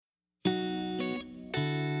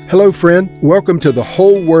Hello, friend. Welcome to the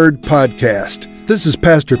Whole Word Podcast. This is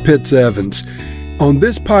Pastor Pitts Evans. On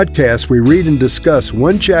this podcast, we read and discuss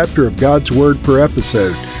one chapter of God's Word per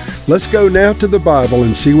episode. Let's go now to the Bible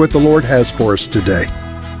and see what the Lord has for us today.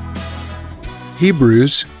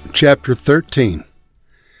 Hebrews chapter 13.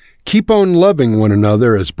 Keep on loving one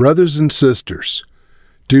another as brothers and sisters.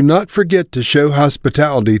 Do not forget to show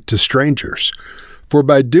hospitality to strangers, for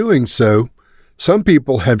by doing so, some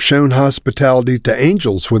people have shown hospitality to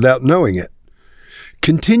angels without knowing it.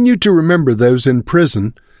 Continue to remember those in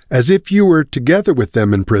prison as if you were together with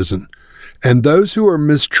them in prison, and those who are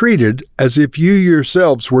mistreated as if you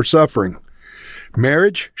yourselves were suffering.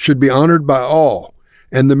 Marriage should be honored by all,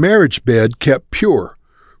 and the marriage bed kept pure,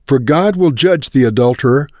 for God will judge the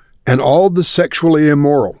adulterer and all the sexually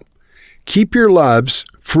immoral. Keep your lives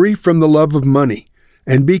free from the love of money,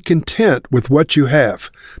 and be content with what you have,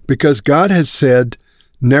 because God has said,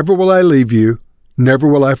 "Never will I leave you, never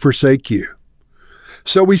will I forsake you."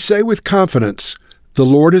 So we say with confidence, "The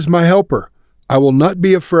Lord is my helper. I will not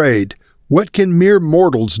be afraid. What can mere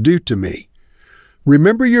mortals do to me?"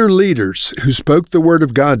 Remember your leaders who spoke the word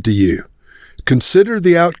of God to you. Consider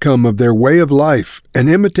the outcome of their way of life and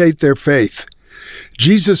imitate their faith.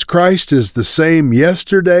 Jesus Christ is the same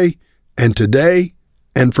yesterday and today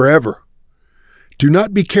and forever. Do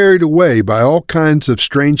not be carried away by all kinds of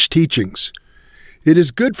strange teachings. It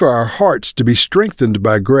is good for our hearts to be strengthened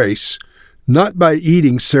by grace, not by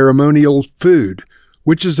eating ceremonial food,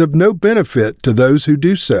 which is of no benefit to those who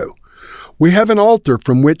do so. We have an altar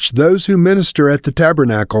from which those who minister at the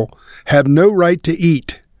tabernacle have no right to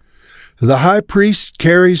eat. The high priest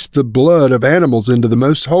carries the blood of animals into the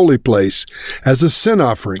most holy place as a sin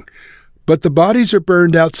offering, but the bodies are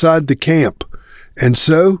burned outside the camp, and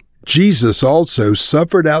so Jesus also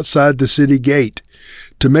suffered outside the city gate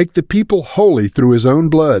to make the people holy through his own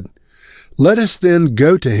blood. Let us then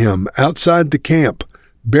go to him outside the camp,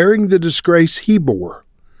 bearing the disgrace he bore.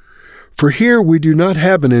 For here we do not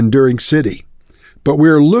have an enduring city, but we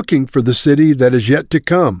are looking for the city that is yet to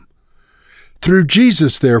come. Through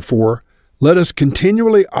Jesus, therefore, let us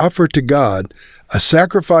continually offer to God a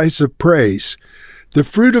sacrifice of praise, the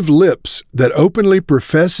fruit of lips that openly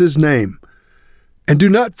profess his name. And do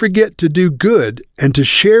not forget to do good and to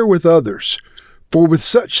share with others, for with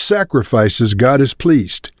such sacrifices God is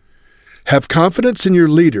pleased. Have confidence in your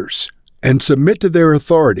leaders and submit to their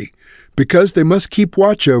authority, because they must keep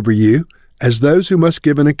watch over you as those who must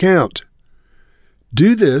give an account.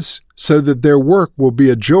 Do this so that their work will be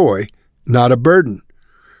a joy, not a burden,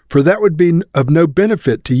 for that would be of no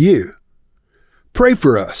benefit to you. Pray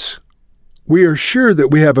for us. We are sure that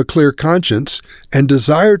we have a clear conscience and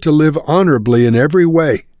desire to live honorably in every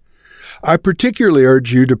way. I particularly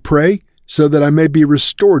urge you to pray so that I may be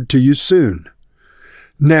restored to you soon.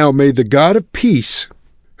 Now may the God of peace,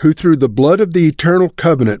 who through the blood of the eternal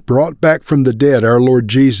covenant brought back from the dead our Lord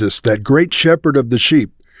Jesus, that great shepherd of the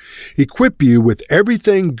sheep, equip you with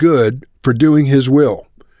everything good for doing his will.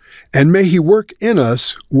 And may he work in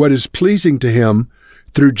us what is pleasing to him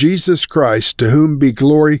through Jesus Christ, to whom be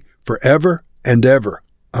glory forever and ever.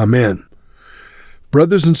 Amen.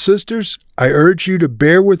 Brothers and sisters, I urge you to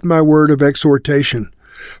bear with my word of exhortation,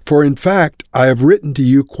 for in fact I have written to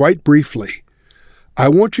you quite briefly. I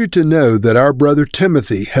want you to know that our brother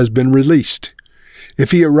Timothy has been released.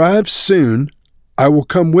 If he arrives soon, I will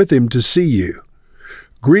come with him to see you.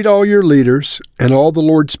 Greet all your leaders and all the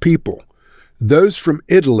Lord's people. Those from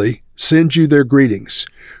Italy send you their greetings.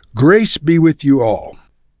 Grace be with you all.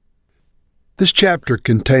 This chapter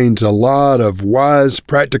contains a lot of wise,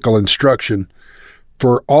 practical instruction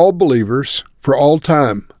for all believers for all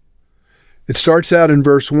time. It starts out in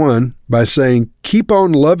verse 1 by saying, "Keep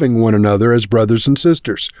on loving one another as brothers and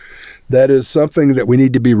sisters." That is something that we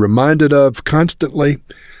need to be reminded of constantly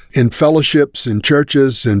in fellowships, in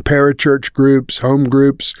churches, in parachurch groups, home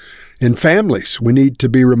groups, in families. We need to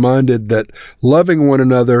be reminded that loving one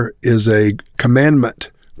another is a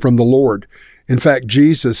commandment from the Lord. In fact,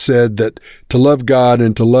 Jesus said that to love God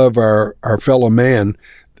and to love our fellow man,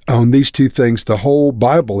 on these two things the whole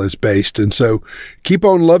Bible is based. And so keep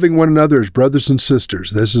on loving one another as brothers and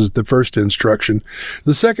sisters. This is the first instruction.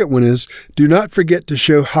 The second one is, do not forget to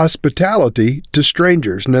show hospitality to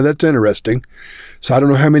strangers. Now that's interesting. So I don't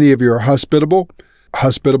know how many of you are hospitable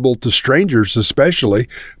to strangers especially,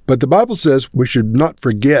 but the Bible says we should not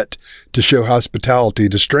forget to show hospitality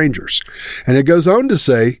to strangers. And it goes on to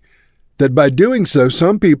say that by doing so,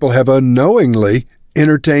 some people have unknowingly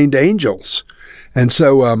entertained angels. And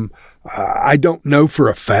so I don't know for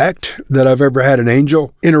a fact that I've ever had an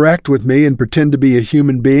angel interact with me and pretend to be a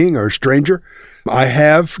human being or a stranger. I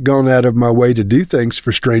have gone out of my way to do things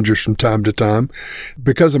for strangers from time to time.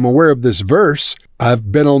 Because I'm aware of this verse,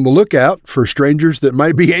 I've been on the lookout for strangers that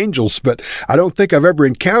might be angels, but I don't think I've ever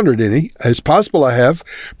encountered any. It's possible I have.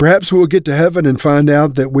 Perhaps we'll get to heaven and find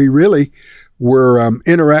out that we really were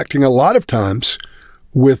interacting a lot of times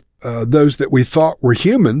with those that we thought were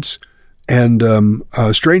humans and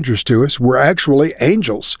strangers to us were actually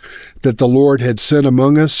angels that the Lord had sent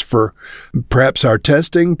among us for perhaps our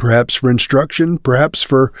testing, perhaps for instruction, perhaps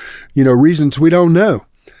for, reasons we don't know.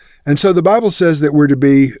 And so the Bible says that we're to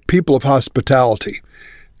be people of hospitality,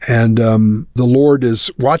 and the Lord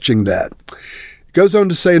is watching that. It goes on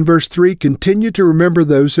to say in verse 3, continue to remember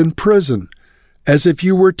those in prison, as if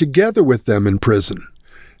you were together with them in prison.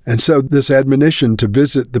 And so this admonition to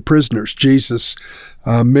visit the prisoners, Jesus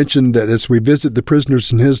mentioned that as we visit the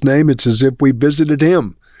prisoners in his name, it's as if we visited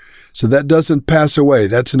him. So that doesn't pass away.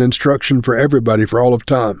 That's an instruction for everybody for all of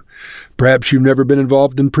time. Perhaps you've never been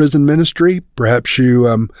involved in prison ministry. Perhaps you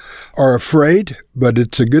are afraid, but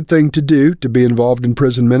it's a good thing to do, to be involved in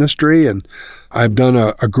prison ministry. And I've done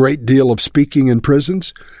a great deal of speaking in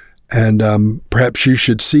prisons, and perhaps you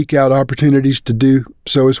should seek out opportunities to do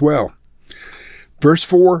so as well. Verse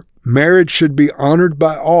 4, marriage should be honored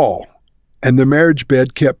by all, and the marriage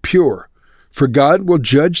bed kept pure, for God will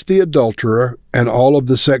judge the adulterer and all of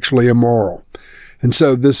the sexually immoral. And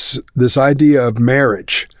so this idea of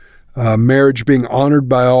marriage being honored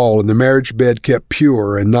by all, and the marriage bed kept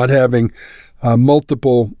pure, and not having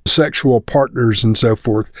multiple sexual partners and so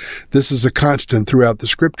forth, this is a constant throughout the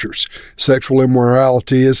Scriptures. Sexual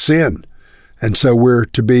immorality is sin. And so we're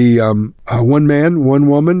to be one man, one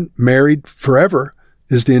woman, married forever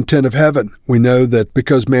is the intent of heaven. We know that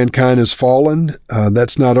because mankind has fallen,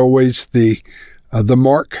 that's not always the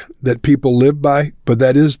mark that people live by, but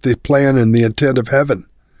that is the plan and the intent of heaven.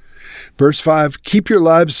 Verse 5, keep your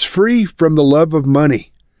lives free from the love of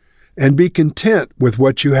money and be content with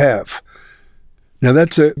what you have. Now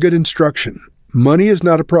that's a good instruction. Money is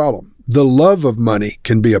not a problem. The love of money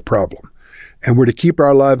can be a problem. And we're to keep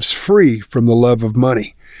our lives free from the love of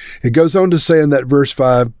money. It goes on to say in that verse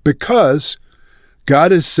 5, because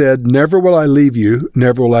God has said, never will I leave you,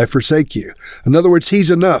 never will I forsake you. In other words,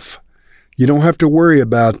 he's enough. You don't have to worry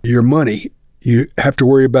about your money. You have to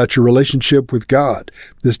worry about your relationship with God.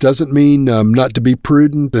 This doesn't mean not to be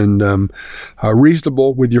prudent and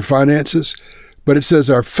reasonable with your finances. But it says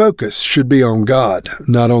our focus should be on God,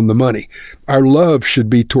 not on the money. Our love should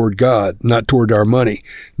be toward God, not toward our money,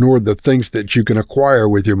 nor the things that you can acquire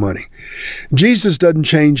with your money. Jesus doesn't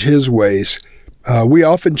change his ways. We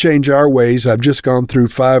often change our ways. I've just gone through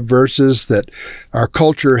 5 verses that our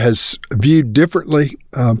culture has viewed differently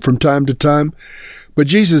from time to time. But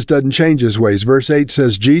Jesus doesn't change his ways. Verse 8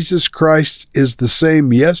 says, Jesus Christ is the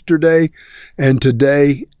same yesterday and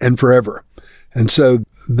today and forever. And so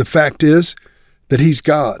the fact is, that he's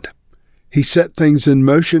God. He set things in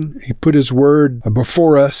motion. He put his word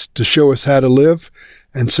before us to show us how to live.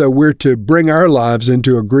 And so we're to bring our lives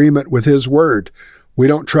into agreement with his word. We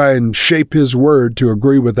don't try and shape his word to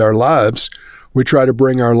agree with our lives. We try to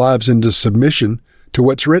bring our lives into submission to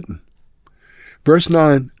what's written. Verse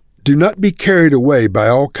 9, do not be carried away by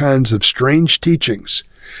all kinds of strange teachings.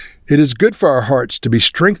 It is good for our hearts to be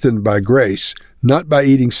strengthened by grace, not by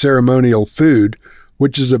eating ceremonial food,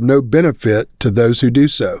 which is of no benefit to those who do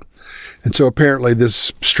so. And so apparently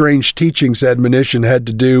this strange teachings admonition had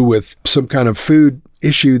to do with some kind of food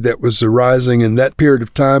issue that was arising in that period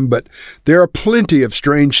of time. But there are plenty of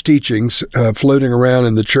strange teachings floating around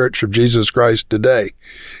in the Church of Jesus Christ today.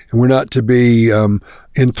 And we're not to be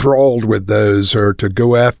enthralled with those or to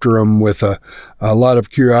go after them with a lot of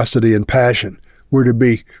curiosity and passion. We're to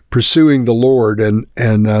be pursuing the Lord and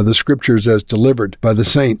the Scriptures as delivered by the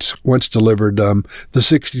saints, once delivered the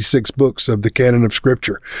 66 books of the canon of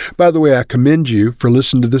Scripture. By the way, I commend you for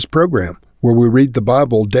listening to this program where we read the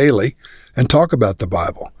Bible daily and talk about the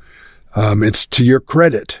Bible. It's to your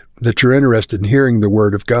credit that you're interested in hearing the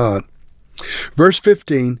Word of God. Verse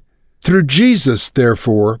 15, through Jesus,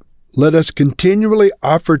 therefore, let us continually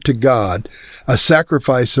offer to God a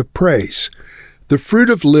sacrifice of praise, the fruit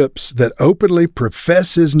of lips that openly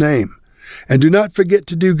profess his name, and do not forget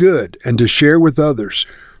to do good and to share with others,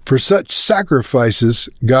 for such sacrifices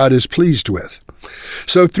God is pleased with.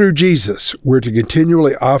 So through Jesus, we're to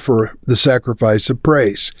continually offer the sacrifice of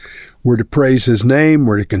praise. We're to praise his name.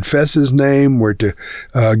 We're to confess his name. We're to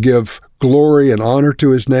give glory and honor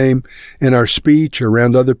to his name in our speech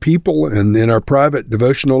around other people and in our private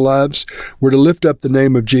devotional lives. We're to lift up the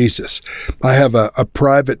name of Jesus. I have a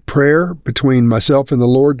private prayer between myself and the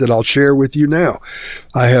Lord that I'll share with you now.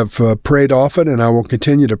 I have prayed often, and I will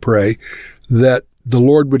continue to pray that the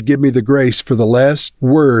Lord would give me the grace for the last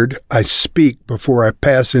word I speak before I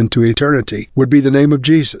pass into eternity would be the name of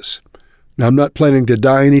Jesus. Now, I'm not planning to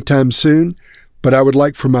die anytime soon, but I would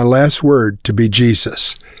like for my last word to be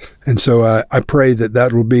Jesus. And so I pray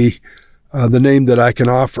that will be the name that I can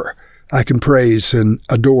offer. I can praise and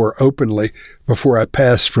adore openly before I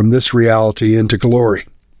pass from this reality into glory.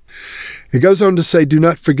 It goes on to say, do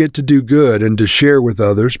not forget to do good and to share with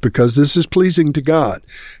others, because this is pleasing to God.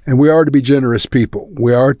 And we are to be generous people.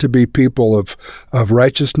 We are to be people of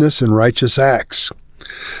righteousness and righteous acts.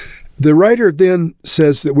 The writer then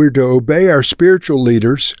says that we're to obey our spiritual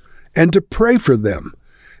leaders and to pray for them.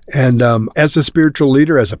 And as a spiritual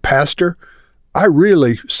leader, as a pastor, I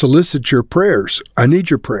really solicit your prayers. I need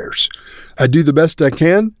your prayers. I do the best I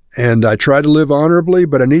can, and I try to live honorably,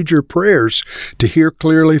 but I need your prayers to hear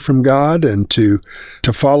clearly from God and to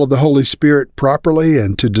follow the Holy Spirit properly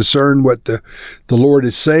and to discern what the Lord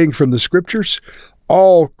is saying from the Scriptures.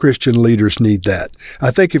 All Christian leaders need that.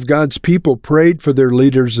 I think if God's people prayed for their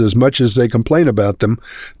leaders as much as they complain about them,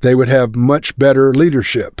 they would have much better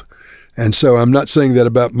leadership. And so I'm not saying that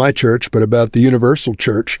about my church, but about the universal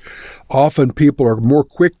church. Often people are more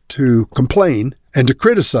quick to complain and to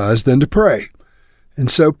criticize than to pray.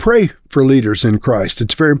 And so pray for leaders in Christ.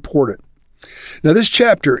 It's very important. Now, this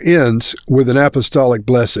chapter ends with an apostolic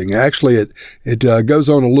blessing. Actually, it goes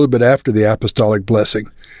on a little bit after the apostolic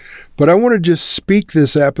blessing. But I want to just speak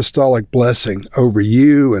this apostolic blessing over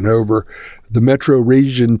you and over the metro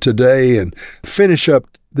region today and finish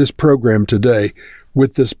up this program today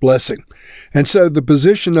with this blessing. And so the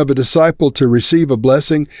position of a disciple to receive a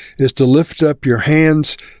blessing is to lift up your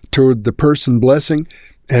hands toward the person blessing.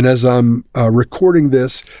 And as I'm recording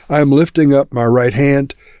this, I'm lifting up my right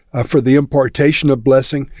hand for the impartation of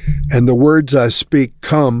blessing. And the words I speak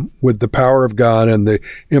come with the power of God and the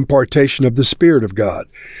impartation of the Spirit of God.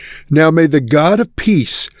 Now may the God of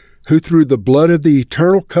peace, who through the blood of the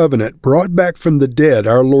eternal covenant brought back from the dead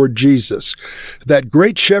our Lord Jesus, that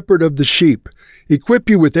great shepherd of the sheep, equip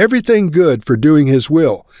you with everything good for doing His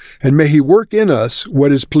will, and may He work in us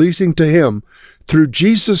what is pleasing to Him through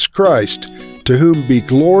Jesus Christ, to whom be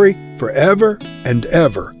glory forever and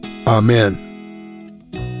ever. Amen.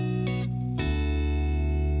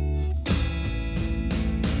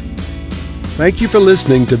 Thank you for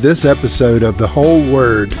listening to this episode of The Whole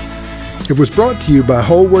Word. It was brought to you by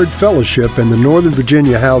Whole Word Fellowship and the Northern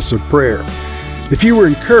Virginia House of Prayer. If you were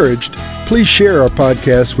encouraged, please share our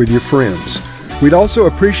podcast with your friends. We'd also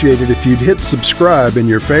appreciate it if you'd hit subscribe in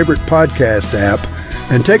your favorite podcast app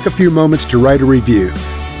and take a few moments to write a review.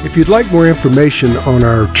 If you'd like more information on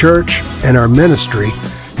our church and our ministry,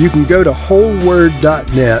 you can go to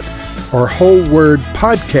wholeword.net or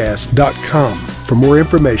wholewordpodcast.com for more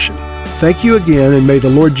information. Thank you again, and may the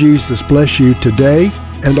Lord Jesus bless you today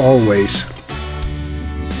and always.